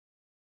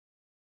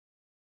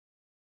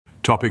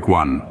Topic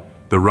 1.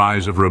 The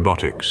Rise of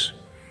Robotics.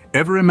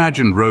 Ever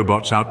imagined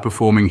robots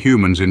outperforming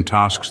humans in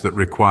tasks that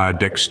require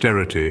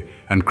dexterity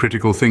and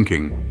critical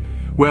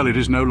thinking? Well, it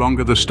is no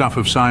longer the stuff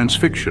of science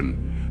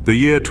fiction. The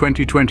year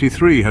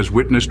 2023 has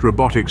witnessed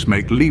robotics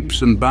make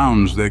leaps and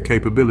bounds their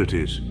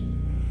capabilities.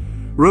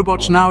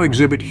 Robots now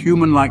exhibit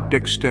human-like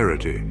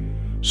dexterity,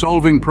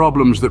 solving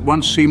problems that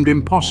once seemed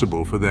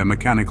impossible for their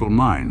mechanical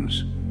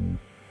minds.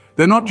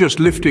 They're not just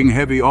lifting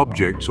heavy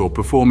objects or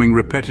performing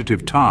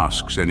repetitive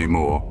tasks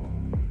anymore.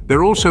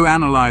 They're also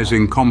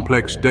analyzing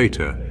complex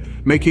data,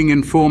 making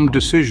informed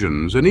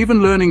decisions, and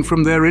even learning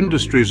from their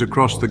industries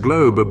across the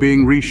globe are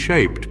being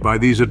reshaped by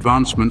these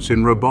advancements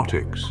in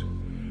robotics.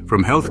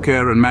 From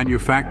healthcare and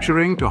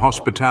manufacturing to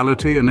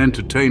hospitality and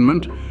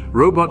entertainment,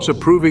 robots are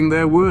proving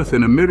their worth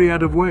in a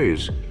myriad of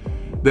ways.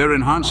 They're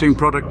enhancing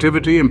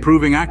productivity,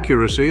 improving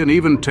accuracy, and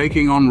even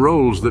taking on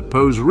roles that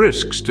pose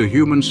risks to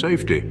human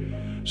safety.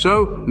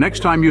 So,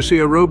 next time you see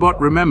a robot,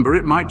 remember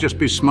it might just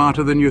be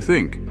smarter than you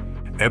think.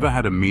 Ever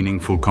had a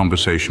meaningful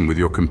conversation with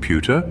your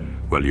computer?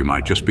 Well, you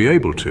might just be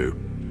able to.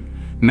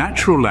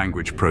 Natural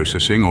language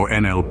processing, or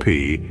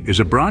NLP, is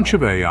a branch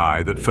of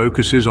AI that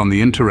focuses on the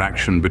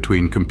interaction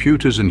between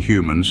computers and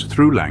humans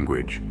through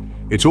language.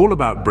 It's all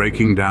about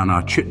breaking down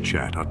our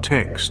chit-chat, our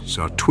texts,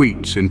 our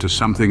tweets into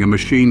something a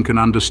machine can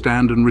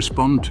understand and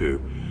respond to.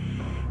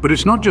 But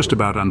it's not just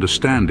about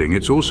understanding,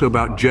 it's also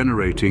about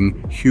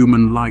generating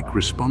human-like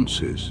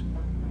responses.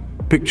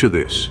 Picture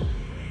this.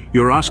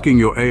 You're asking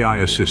your AI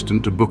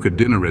assistant to book a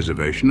dinner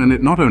reservation, and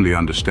it not only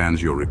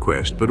understands your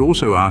request, but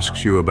also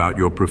asks you about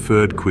your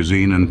preferred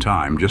cuisine and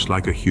time, just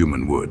like a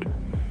human would.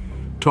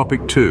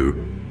 Topic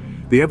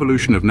 2. The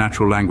evolution of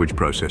natural language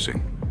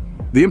processing.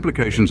 The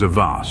implications are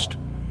vast,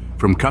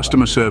 from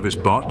customer service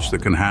bots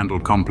that can handle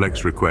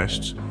complex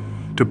requests,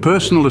 to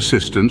personal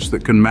assistants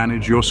that can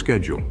manage your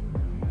schedule.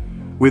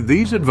 With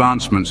these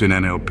advancements in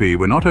NLP,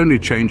 we're not only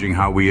changing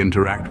how we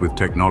interact with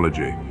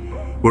technology,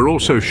 we're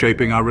also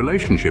shaping our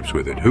relationships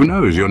with it. Who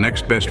knows, your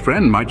next best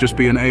friend might just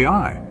be an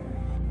AI.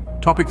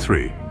 Topic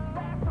 3.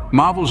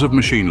 Marvels of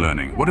machine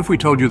learning. What if we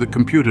told you that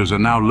computers are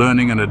now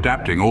learning and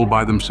adapting all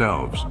by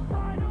themselves?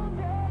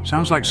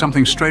 Sounds like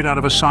something straight out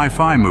of a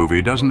sci-fi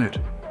movie, doesn't it?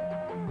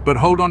 But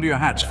hold on to your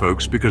hats,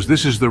 folks, because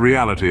this is the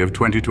reality of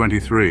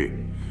 2023.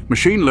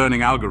 Machine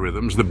learning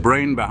algorithms, the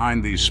brain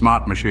behind these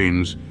smart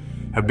machines,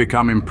 have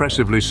become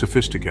impressively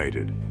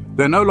sophisticated.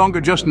 They're no longer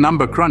just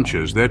number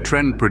crunchers, they're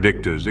trend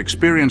predictors,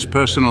 experience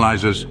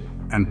personalizers,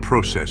 and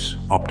process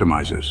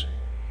optimizers.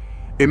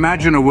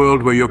 Imagine a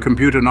world where your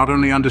computer not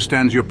only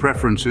understands your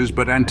preferences,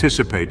 but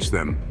anticipates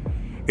them.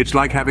 It's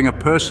like having a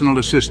personal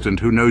assistant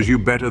who knows you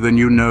better than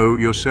you know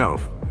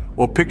yourself.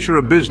 Or picture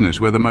a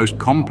business where the most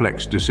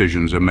complex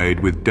decisions are made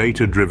with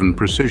data-driven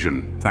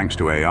precision, thanks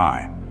to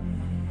AI.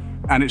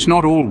 And it's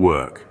not all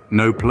work,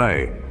 no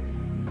play.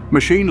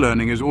 Machine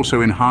learning is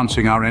also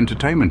enhancing our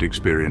entertainment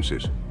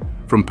experiences.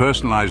 From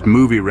personalized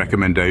movie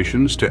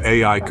recommendations to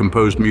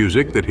AI-composed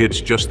music that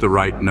hits just the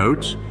right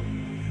notes,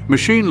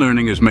 machine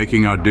learning is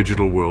making our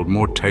digital world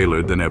more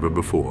tailored than ever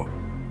before.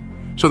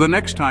 So the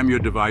next time your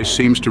device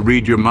seems to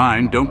read your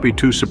mind, don't be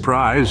too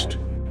surprised.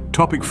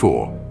 Topic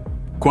 4.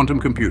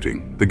 Quantum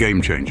computing, the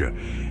game changer.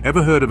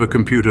 Ever heard of a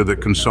computer that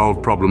can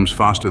solve problems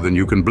faster than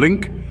you can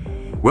blink?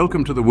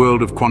 Welcome to the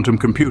world of quantum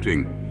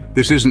computing.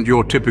 This isn't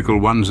your typical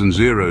ones and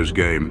zeros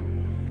game.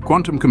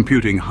 Quantum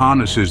computing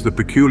harnesses the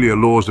peculiar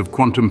laws of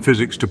quantum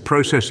physics to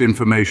process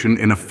information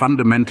in a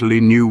fundamentally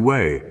new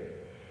way.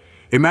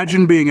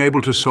 Imagine being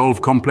able to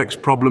solve complex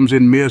problems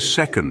in mere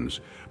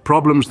seconds,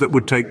 problems that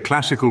would take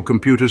classical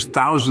computers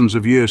thousands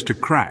of years to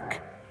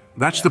crack.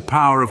 That's the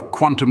power of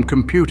quantum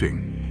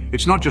computing.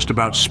 It's not just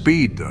about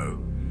speed, though.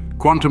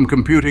 Quantum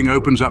computing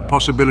opens up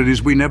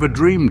possibilities we never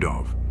dreamed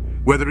of.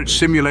 Whether it's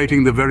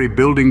simulating the very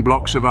building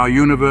blocks of our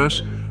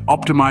universe,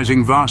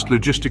 optimizing vast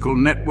logistical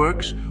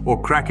networks,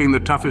 or cracking the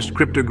toughest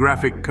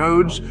cryptographic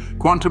codes,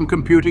 quantum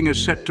computing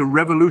is set to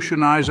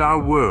revolutionize our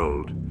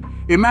world.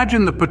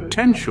 Imagine the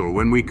potential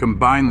when we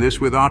combine this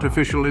with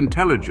artificial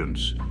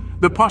intelligence.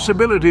 The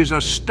possibilities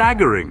are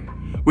staggering.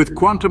 With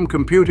quantum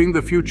computing,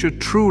 the future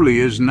truly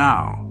is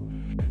now.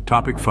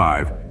 Topic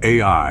 5.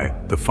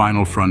 AI, the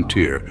final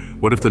frontier.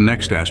 What if the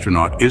next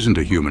astronaut isn't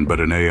a human but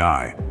an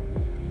AI?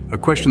 A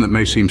question that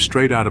may seem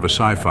straight out of a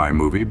sci-fi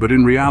movie, but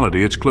in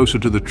reality it's closer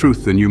to the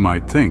truth than you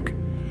might think.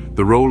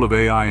 The role of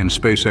AI in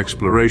space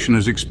exploration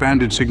has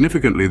expanded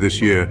significantly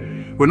this year.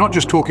 We're not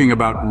just talking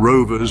about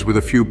rovers with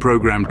a few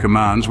programmed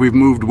commands, we've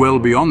moved well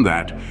beyond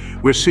that.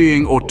 We're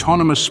seeing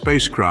autonomous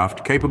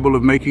spacecraft capable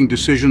of making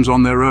decisions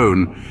on their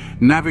own,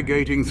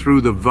 navigating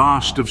through the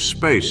vast of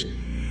space.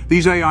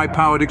 These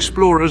AI-powered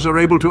explorers are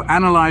able to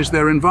analyze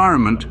their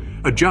environment,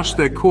 adjust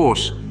their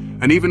course,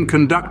 and even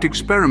conduct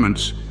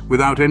experiments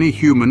without any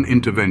human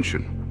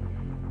intervention.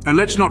 And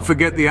let's not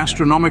forget the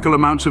astronomical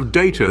amounts of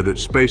data that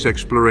space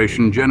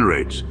exploration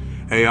generates.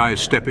 AI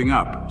is stepping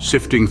up,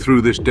 sifting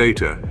through this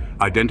data,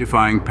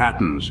 identifying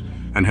patterns,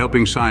 and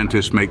helping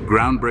scientists make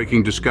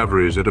groundbreaking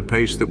discoveries at a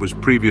pace that was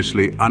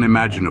previously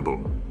unimaginable.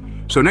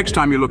 So next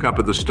time you look up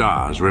at the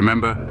stars,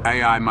 remember,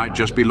 AI might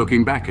just be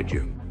looking back at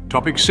you.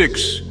 Topic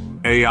 6.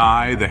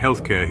 AI, the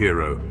healthcare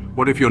hero.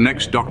 What if your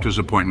next doctor's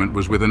appointment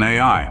was with an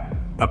AI?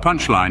 A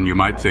punchline, you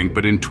might think,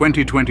 but in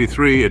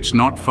 2023, it's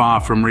not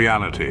far from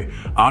reality.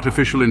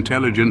 Artificial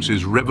intelligence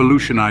is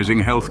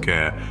revolutionizing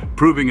healthcare,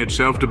 proving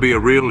itself to be a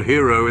real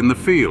hero in the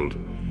field.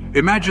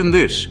 Imagine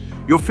this.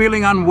 You're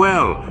feeling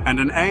unwell, and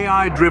an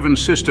AI-driven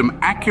system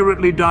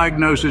accurately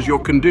diagnoses your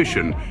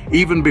condition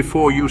even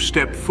before you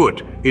step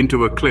foot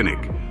into a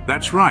clinic.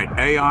 That's right,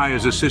 AI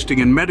is assisting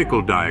in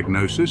medical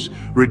diagnosis,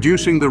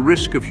 reducing the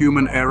risk of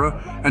human error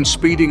and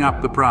speeding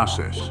up the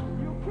process.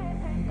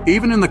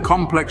 Even in the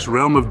complex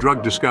realm of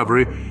drug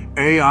discovery,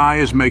 AI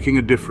is making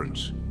a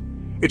difference.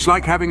 It's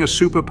like having a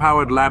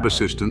superpowered lab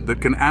assistant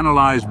that can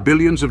analyze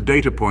billions of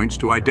data points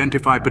to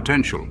identify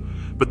potential.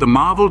 But the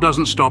marvel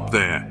doesn't stop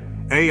there.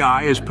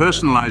 AI is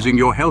personalizing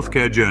your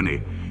healthcare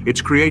journey.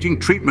 It's creating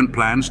treatment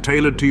plans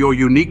tailored to your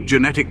unique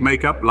genetic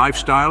makeup,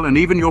 lifestyle, and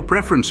even your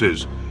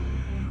preferences.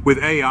 With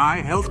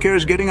AI, healthcare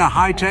is getting a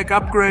high-tech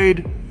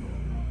upgrade.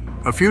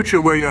 A future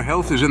where your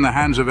health is in the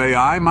hands of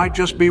AI might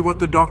just be what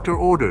the doctor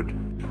ordered.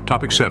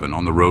 Topic 7.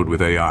 On the road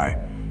with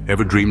AI.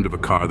 Ever dreamed of a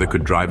car that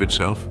could drive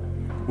itself?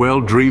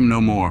 Well, dream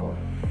no more.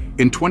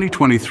 In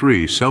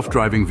 2023,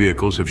 self-driving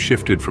vehicles have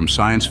shifted from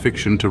science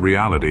fiction to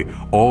reality,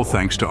 all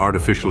thanks to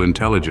artificial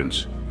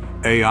intelligence.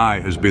 AI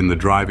has been the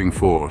driving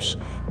force,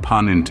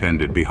 pun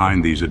intended,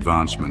 behind these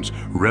advancements,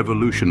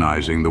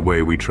 revolutionizing the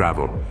way we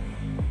travel.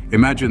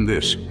 Imagine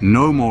this,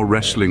 no more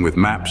wrestling with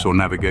maps or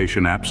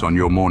navigation apps on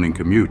your morning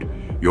commute.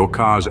 Your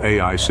car's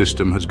AI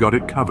system has got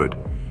it covered.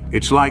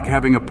 It's like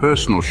having a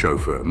personal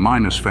chauffeur,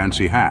 minus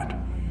fancy hat.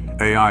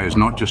 AI is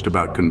not just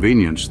about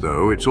convenience,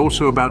 though, it's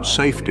also about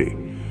safety.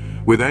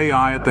 With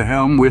AI at the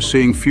helm, we're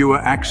seeing fewer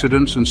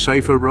accidents and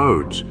safer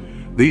roads.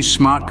 These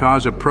smart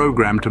cars are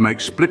programmed to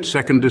make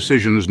split-second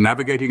decisions,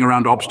 navigating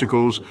around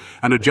obstacles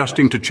and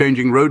adjusting to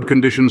changing road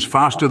conditions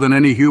faster than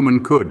any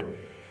human could.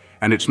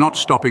 And it's not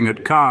stopping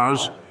at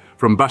cars.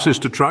 From buses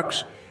to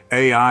trucks,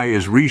 AI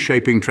is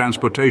reshaping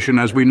transportation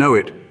as we know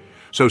it.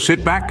 So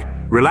sit back,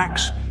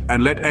 relax,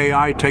 and let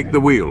AI take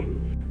the wheel.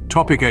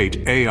 Topic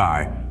 8.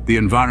 AI, the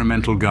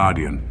environmental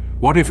guardian.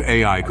 What if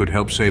AI could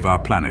help save our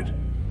planet?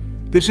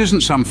 This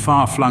isn't some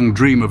far-flung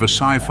dream of a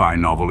sci-fi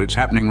novel, it's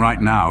happening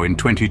right now in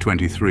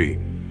 2023.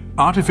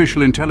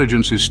 Artificial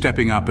intelligence is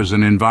stepping up as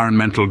an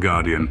environmental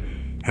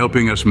guardian,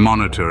 helping us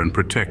monitor and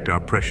protect our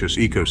precious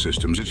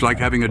ecosystems. It's like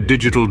having a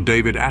digital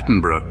David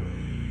Attenborough,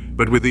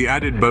 but with the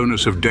added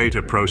bonus of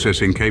data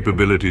processing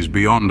capabilities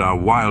beyond our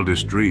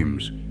wildest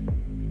dreams.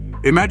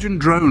 Imagine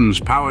drones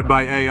powered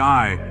by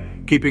AI,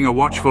 keeping a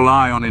watchful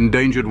eye on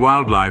endangered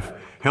wildlife,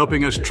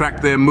 helping us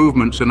track their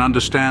movements and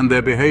understand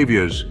their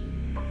behaviors.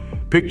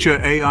 Picture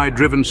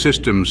AI-driven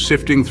systems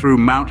sifting through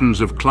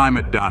mountains of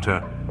climate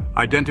data,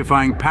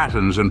 identifying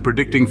patterns and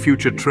predicting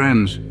future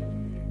trends,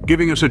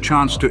 giving us a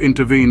chance to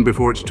intervene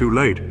before it's too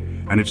late.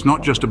 And it's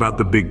not just about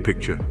the big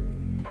picture.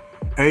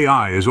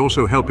 AI is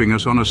also helping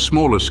us on a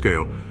smaller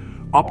scale,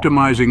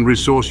 optimizing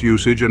resource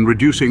usage and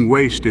reducing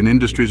waste in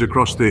industries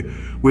across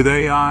With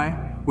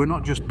AI, we're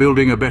not just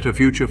building a better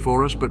future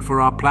for us, but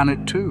for our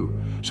planet too.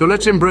 So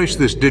let's embrace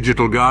this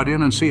digital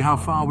guardian and see how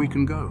far we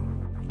can go.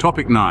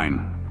 Topic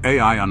 9.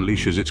 AI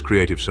unleashes its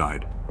creative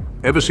side.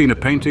 Ever seen a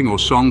painting or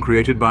song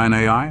created by an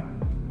AI?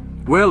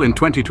 Well, in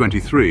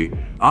 2023,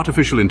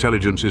 artificial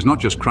intelligence is not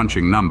just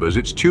crunching numbers,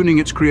 it's tuning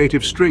its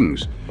creative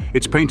strings.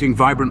 It's painting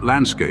vibrant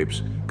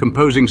landscapes,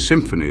 composing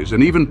symphonies,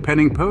 and even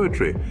penning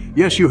poetry.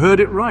 Yes, you heard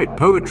it right,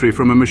 poetry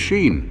from a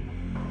machine.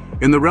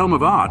 In the realm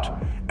of art,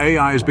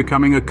 AI is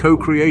becoming a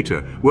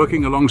co-creator,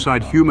 working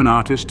alongside human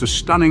artists to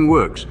stunning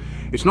works.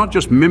 It's not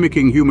just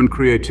mimicking human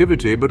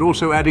creativity, but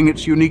also adding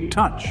its unique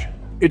touch.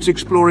 It's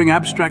exploring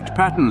abstract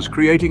patterns,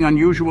 creating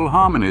unusual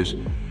harmonies,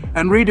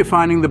 and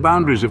redefining the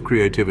boundaries of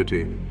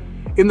creativity.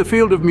 In the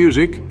field of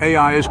music,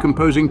 AI is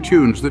composing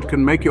tunes that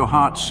can make your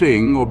heart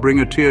sing or bring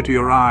a tear to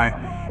your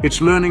eye.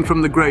 It's learning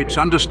from the greats,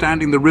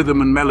 understanding the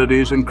rhythm and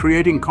melodies, and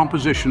creating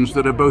compositions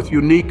that are both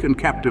unique and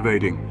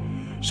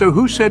captivating. So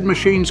who said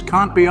machines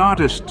can't be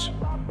artists?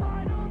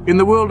 In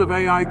the world of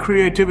AI,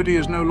 creativity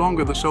is no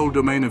longer the sole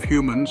domain of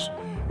humans.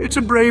 It's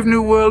a brave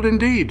new world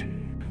indeed.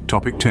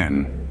 Topic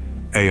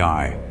 10.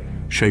 AI,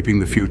 shaping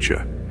the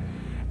future.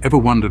 Ever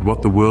wondered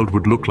what the world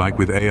would look like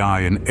with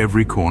AI in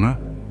every corner?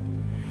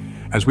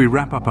 As we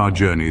wrap up our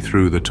journey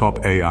through the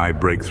top AI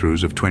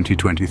breakthroughs of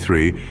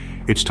 2023,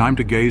 it's time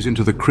to gaze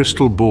into the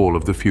crystal ball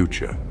of the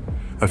future.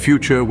 A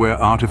future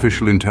where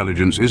artificial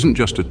intelligence isn't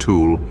just a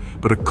tool,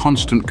 but a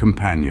constant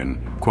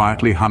companion,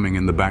 quietly humming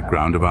in the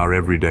background of our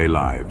everyday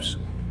lives.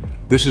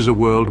 This is a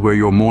world where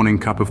your morning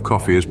cup of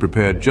coffee is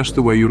prepared just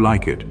the way you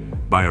like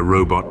it, by a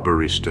robot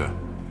barista.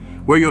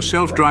 Where your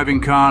self-driving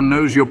car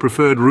knows your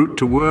preferred route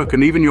to work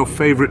and even your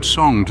favorite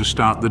song to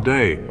start the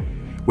day.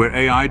 Where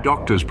AI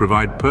doctors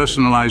provide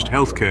personalized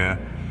healthcare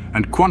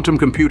and quantum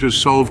computers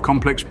solve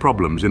complex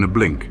problems in a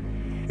blink.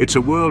 It's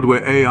a world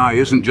where AI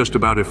isn't just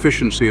about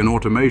efficiency and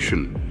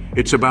automation.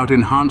 It's about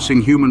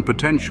enhancing human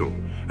potential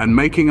and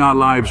making our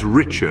lives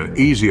richer,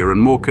 easier,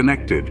 and more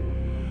connected.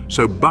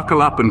 So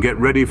buckle up and get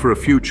ready for a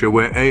future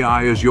where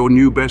AI is your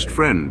new best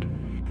friend.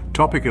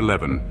 Topic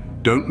 11.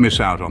 Don't miss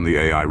out on the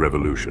AI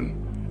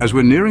revolution. As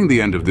we're nearing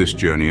the end of this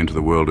journey into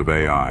the world of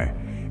AI,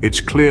 it's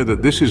clear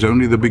that this is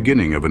only the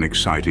beginning of an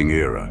exciting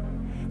era.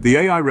 The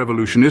AI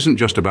revolution isn't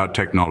just about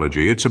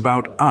technology, it's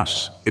about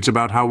us. It's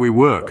about how we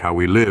work, how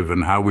we live,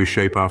 and how we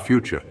shape our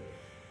future.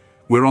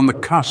 We're on the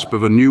cusp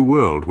of a new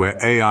world where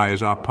AI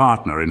is our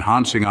partner,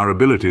 enhancing our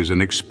abilities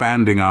and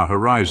expanding our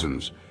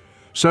horizons.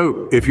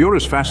 So, if you're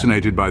as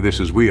fascinated by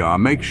this as we are,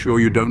 make sure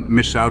you don't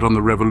miss out on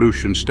the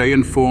revolution. Stay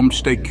informed,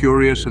 stay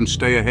curious, and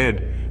stay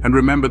ahead. And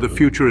remember, the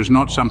future is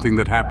not something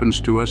that happens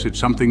to us, it's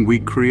something we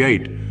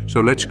create.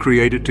 So let's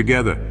create it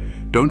together.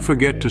 Don't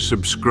forget to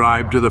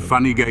subscribe to the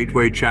Funny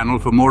Gateway channel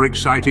for more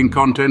exciting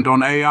content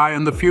on AI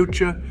and the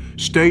future.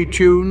 Stay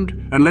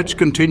tuned, and let's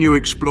continue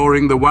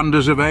exploring the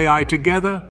wonders of AI together.